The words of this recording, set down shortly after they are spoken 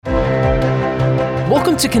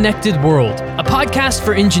Welcome to Connected World, a podcast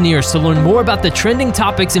for engineers to learn more about the trending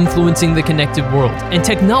topics influencing the connected world and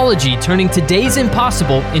technology turning today's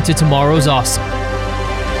impossible into tomorrow's awesome.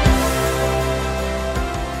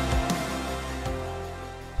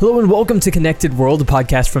 Hello and welcome to Connected World, a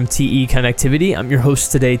podcast from TE Connectivity. I'm your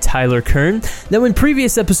host today, Tyler Kern. Now, in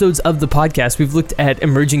previous episodes of the podcast, we've looked at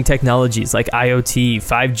emerging technologies like IoT,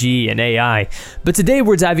 5G, and AI. But today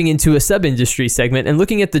we're diving into a sub-industry segment and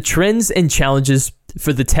looking at the trends and challenges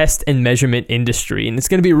for the test and measurement industry. And it's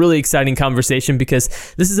going to be a really exciting conversation because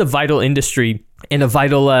this is a vital industry and a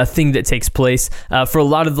vital thing that takes place for a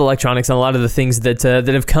lot of the electronics and a lot of the things that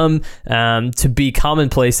have come to be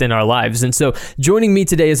commonplace in our lives. And so joining me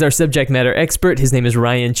today is our subject matter expert. His name is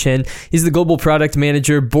Ryan Chen. He's the Global Product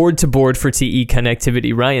Manager, Board to Board for TE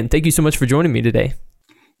Connectivity. Ryan, thank you so much for joining me today.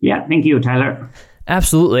 Yeah, thank you, Tyler.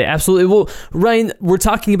 Absolutely. Well, Ryan, we're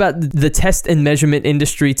talking about the test and measurement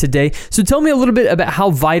industry today. So tell me a little bit about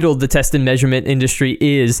how vital the test and measurement industry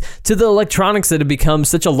is to the electronics that have become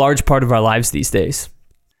such a large part of our lives these days.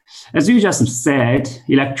 As you just said,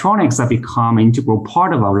 electronics have become an integral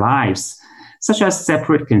part of our lives, such as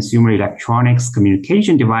separate consumer electronics,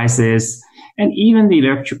 communication devices, and even the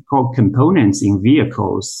electrical components in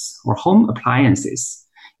vehicles or home appliances.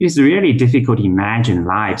 It's really difficult to imagine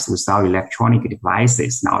lives without electronic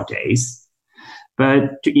devices nowadays.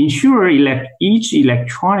 But to ensure each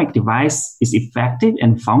electronic device is effective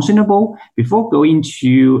and functionable before going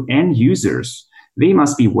to end users, they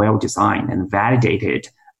must be well designed and validated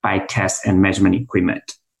by test and measurement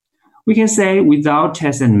equipment. We can say without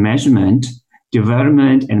test and measurement,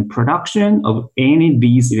 development and production of any of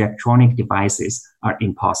these electronic devices are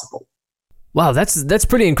impossible. Wow, that's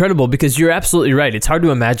pretty incredible because you're absolutely right. It's hard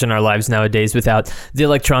to imagine our lives nowadays without the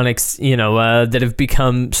electronics, that have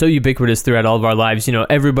become so ubiquitous throughout all of our lives.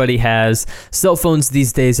 Everybody has cell phones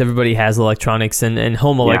these days. Everybody has electronics and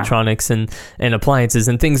home electronics and appliances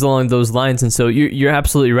and things along those lines. And so you're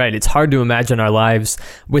absolutely right. It's hard to imagine our lives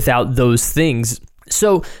without those things.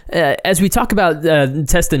 So as we talk about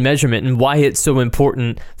test and measurement and why it's so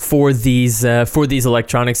important for these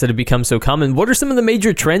electronics that have become so common, what are some of the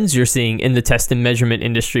major trends you're seeing in the test and measurement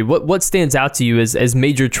industry? What stands out to you as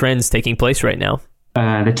major trends taking place right now?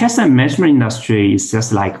 The test and measurement industry is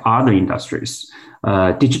just like other industries.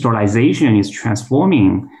 Digitalization is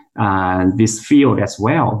transforming this field as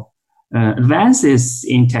well. Advances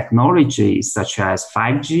in technology such as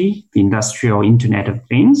 5G, the industrial Internet of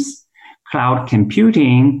Things, cloud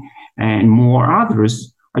computing, and more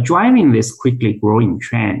others are driving this quickly growing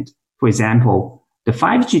trend. For example, the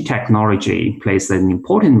 5G technology plays an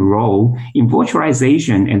important role in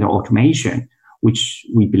virtualization and automation, which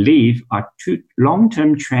we believe are two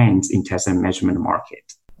long-term trends in test and measurement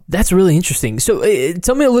market. That's really interesting. So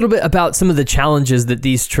tell me a little bit about some of the challenges that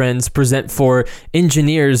these trends present for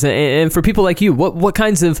engineers and for people like you. What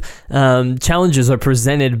kinds of challenges are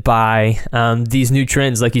presented by these new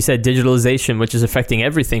trends? Like you said, digitalization, which is affecting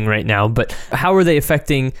everything right now. But how are they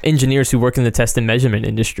affecting engineers who work in the test and measurement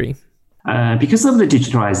industry? Because of the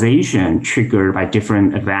digitalization triggered by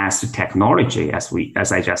different advanced technology,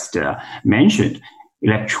 as I just mentioned,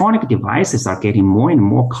 electronic devices are getting more and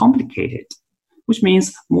more complicated, which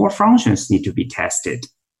means more functions need to be tested.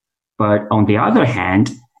 But on the other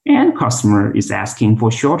hand, end customer is asking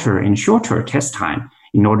for shorter and shorter test time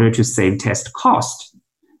in order to save test cost.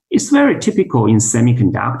 It's very typical in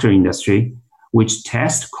semiconductor industry, which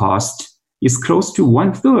test cost is close to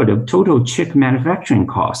 1/3 of total chip manufacturing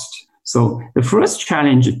cost. So the first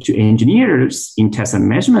challenge to engineers in test and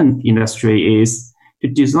measurement industry is to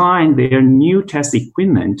design their new test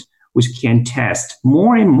equipment, which can test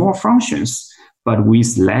more and more functions, but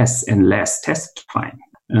with less and less test time.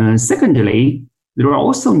 Secondly, there are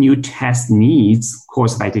also new test needs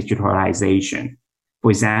caused by digitalization. For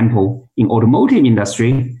example, in automotive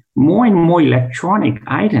industry, more and more electronic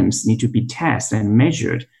items need to be tested and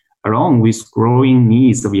measured, along with growing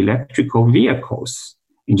needs of electrical vehicles.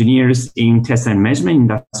 Engineers in test and measurement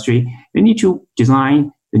industry, they need to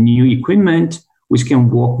design the new equipment which can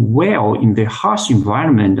work well in the harsh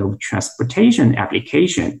environment of transportation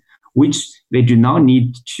application, which they do not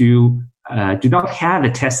have the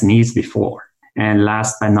test needs before. And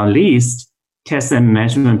last but not least, test and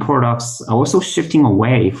measurement products are also shifting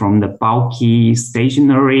away from the bulky,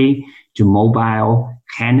 stationary to mobile,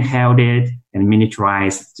 handheld, and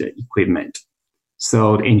miniaturized equipment.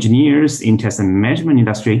 So the engineers in test and measurement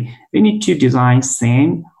industry, they need to design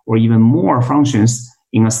same or even more functions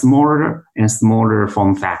in a smaller and smaller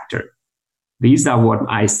form factor. These are what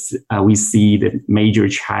we see the major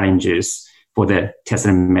challenges for the test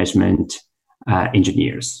and measurement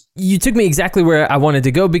engineers. You took me exactly where I wanted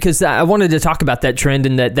to go, because I wanted to talk about that trend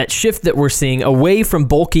and that shift that we're seeing away from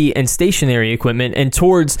bulky and stationary equipment and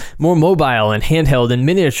towards more mobile and handheld and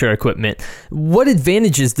miniature equipment. What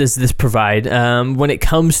advantages does this provide when it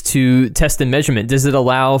comes to test and measurement? Does it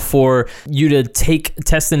allow for you to take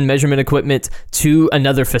test and measurement equipment to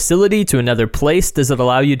another facility, to another place? Does it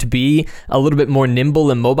allow you to be a little bit more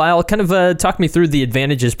nimble and mobile? Kind of talk me through the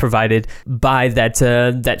advantages provided by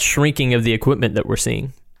that shrinking of the equipment that we're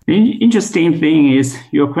seeing. The interesting thing is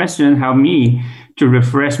your question helped me to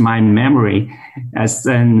refresh my memory as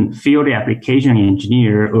a field application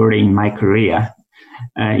engineer early in my career.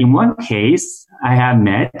 In one case I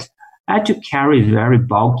had to carry a very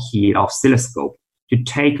bulky oscilloscope to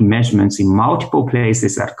take measurements in multiple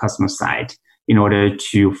places at customer site in order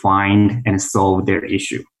to find and solve their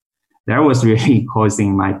issue. That was really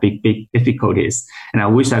causing my big difficulties, and I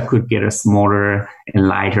wish I could get a smaller and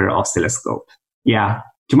lighter oscilloscope. Yeah.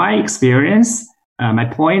 To my experience, my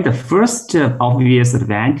point, the first obvious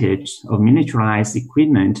advantage of miniaturized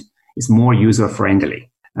equipment is more user-friendly.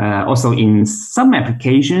 Also, in some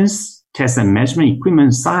applications, test and measurement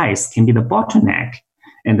equipment size can be the bottleneck,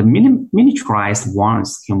 and the miniaturized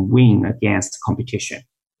ones can win against competition.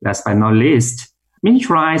 Last but not least,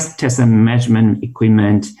 miniaturized test and measurement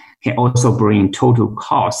equipment can also bring total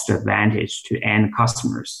cost advantage to end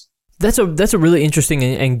customers. That's a really interesting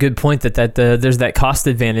and good point that there's that cost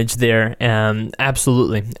advantage there.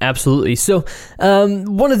 Absolutely. So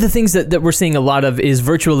one of the things that we're seeing a lot of is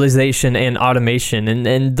virtualization and automation,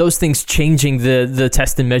 and those things changing the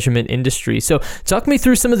test and measurement industry. So talk me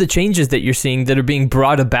through some of the changes that you're seeing that are being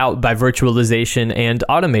brought about by virtualization and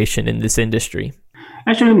automation in this industry.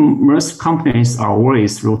 Actually, most companies are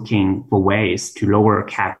always looking for ways to lower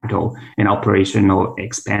capital and operational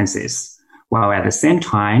expenses, while at the same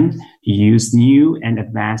time use new and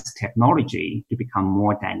advanced technology to become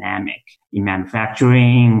more dynamic in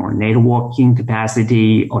manufacturing or networking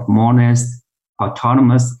capacity, autonomous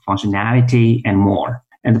functionality, and more.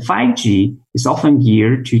 And 5G is often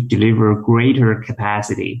geared to deliver greater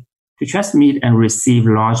capacity to transmit and receive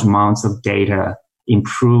large amounts of data,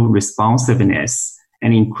 improve responsiveness,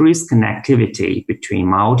 and increase connectivity between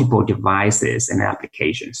multiple devices and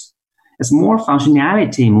applications. As more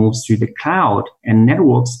functionality moves to the cloud and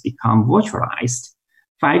networks become virtualized,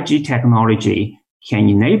 5G technology can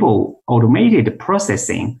enable automated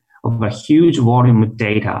processing of a huge volume of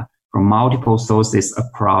data from multiple sources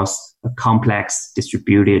across a complex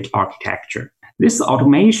distributed architecture. This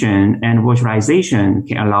automation and virtualization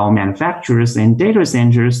can allow manufacturers and data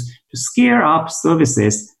centers to scale up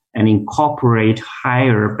services and incorporate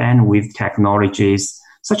higher bandwidth technologies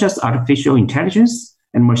such as artificial intelligence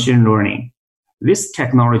and machine learning. This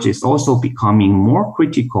technology is also becoming more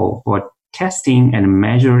critical for testing and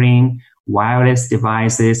measuring wireless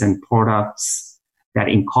devices and products that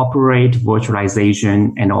incorporate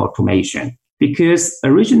virtualization and automation. Because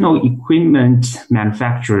original equipment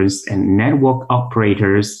manufacturers and network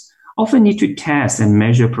operators often need to test and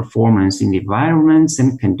measure performance in environments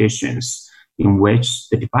and conditions in which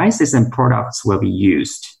the devices and products will be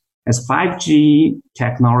used. As 5G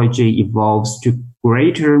technology evolves to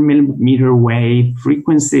greater millimeter wave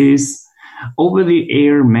frequencies,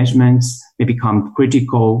 over-the-air measurements may become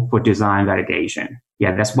critical for design validation.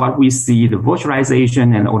 Yeah, that's what we see, the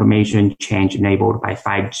virtualization and automation change enabled by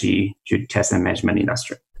 5G to test and measurement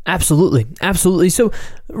industry. Absolutely. So,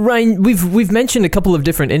 Ryan, we've mentioned a couple of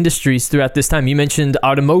different industries throughout this time. You mentioned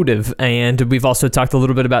automotive, and we've also talked a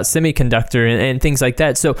little bit about semiconductor and things like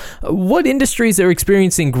that. So, what industries are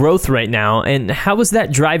experiencing growth right now, and how is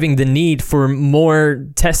that driving the need for more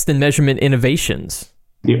test and measurement innovations?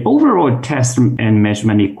 The overall test and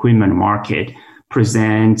measurement equipment market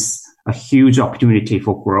presents a huge opportunity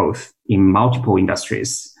for growth in multiple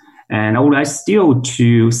industries. And I would like still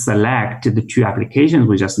to select the two applications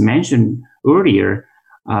we just mentioned earlier,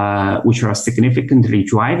 which are significantly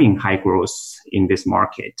driving high growth in this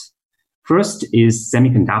market. First is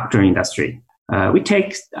semiconductor industry. We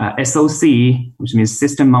take SoC, which means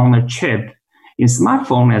system on a chip, in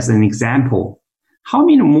smartphone as an example. How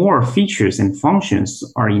many more features and functions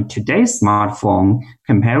are in today's smartphone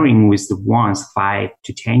comparing with the ones 5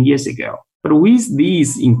 to 10 years ago? But with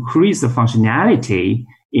these increased functionality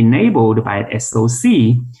enabled by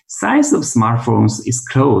SoC, size of smartphones is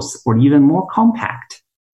close or even more compact.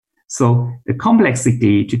 So the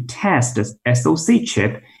complexity to test the SoC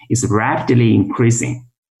chip is rapidly increasing,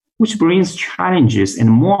 which brings challenges and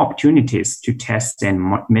more opportunities to test and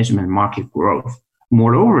measurement market growth.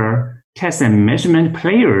 Moreover, test and measurement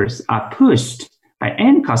players are pushed by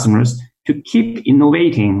end customers to keep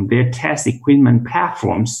innovating their test equipment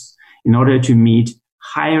platforms in order to meet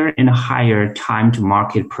higher and higher time to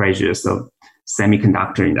market pressures of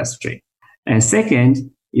semiconductor industry. And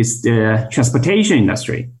second is the transportation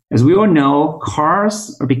industry. As we all know,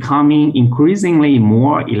 cars are becoming increasingly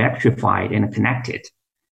more electrified and connected.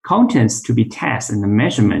 Contents to be tested and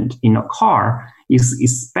measurement in a car is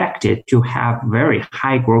expected to have very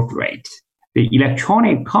high growth rate. The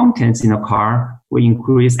electronic contents in a car will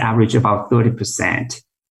increase average about 30%.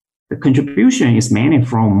 The contribution is mainly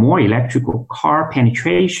from more electrical car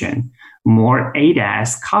penetration, more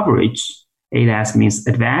ADAS coverage. ADAS means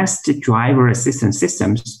advanced driver assistance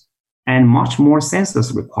systems, and much more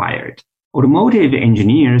sensors required. Automotive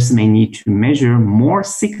engineers may need to measure more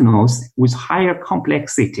signals with higher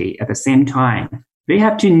complexity at the same time. They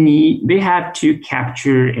have to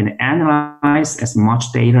capture and analyze as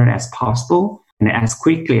much data as possible and as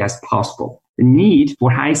quickly as possible. The need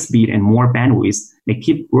for high speed and more bandwidth may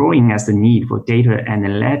keep growing as the need for data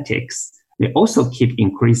analytics may also keep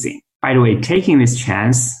increasing. By the way, taking this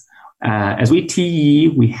chance, as we TE,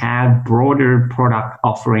 we have broader product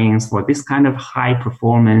offerings for this kind of high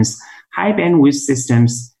performance, high bandwidth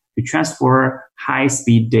systems to transfer high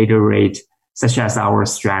speed data rate, such as our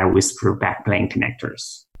StrataWhisper backplane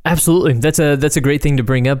connectors. Absolutely, that's a great thing to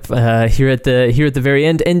bring up here at the very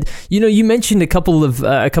end. And you mentioned a couple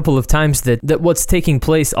of times that what's taking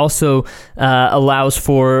place also allows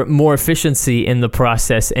for more efficiency in the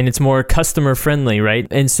process, and it's more customer friendly, right?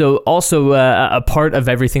 And so also a part of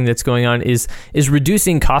everything that's going on is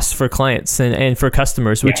reducing costs for clients and for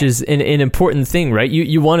customers, which is an important thing, right?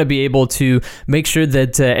 You want to be able to make sure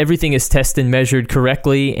that everything is tested and measured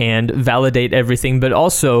correctly and validate everything, but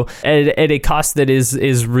also at a cost that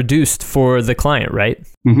is reduced for the client, right?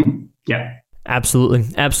 Mm-hmm. Yeah.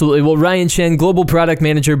 Absolutely. Well, Ryan Chen, Global Product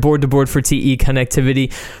Manager, Board-to-Board for TE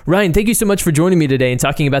Connectivity. Ryan, thank you so much for joining me today and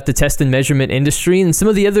talking about the test and measurement industry and some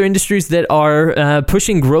of the other industries that are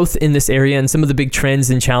pushing growth in this area and some of the big trends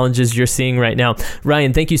and challenges you're seeing right now.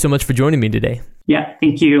 Ryan, thank you so much for joining me today. Yeah,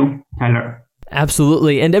 thank you, Tyler.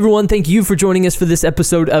 Absolutely. And everyone, thank you for joining us for this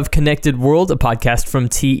episode of Connected World, a podcast from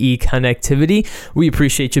TE Connectivity. We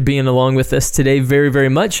appreciate you being along with us today very, very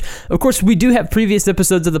much. Of course, we do have previous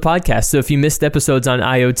episodes of the podcast, so if you missed episodes on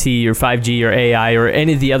IoT or 5G or AI or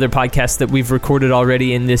any of the other podcasts that we've recorded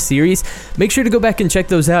already in this series, make sure to go back and check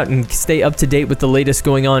those out and stay up to date with the latest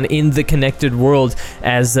going on in the connected world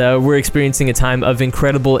as we're experiencing a time of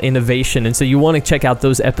incredible innovation. And so you want to check out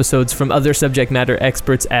those episodes from other subject matter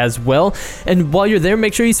experts as well. And while you're there,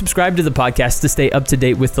 make sure you subscribe to the podcast to stay up to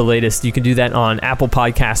date with the latest. You can do that on Apple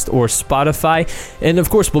Podcast or Spotify. And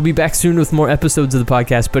of course, we'll be back soon with more episodes of the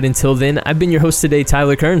podcast. But until then, I've been your host today,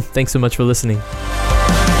 Tyler Kern. Thanks so much for listening.